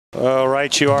Oh,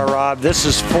 right you are, Rob. This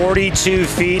is 42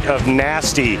 feet of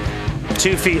nasty.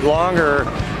 2 feet longer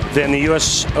than the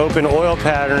U.S. Open oil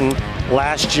pattern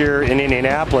last year in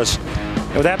Indianapolis.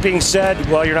 And with that being said,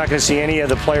 well, you're not going to see any of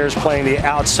the players playing the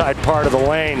outside part of the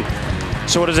lane.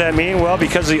 So what does that mean? Well,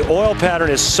 because the oil pattern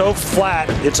is so flat,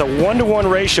 it's a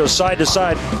 1-to-1 ratio side to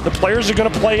side, the players are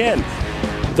going to play in.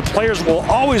 The players will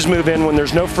always move in when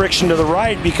there's no friction to the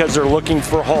right because they're looking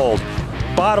for hold.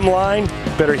 Bottom line,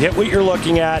 better hit what you're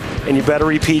looking at, and you better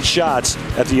repeat shots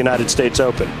at the United States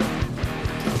Open.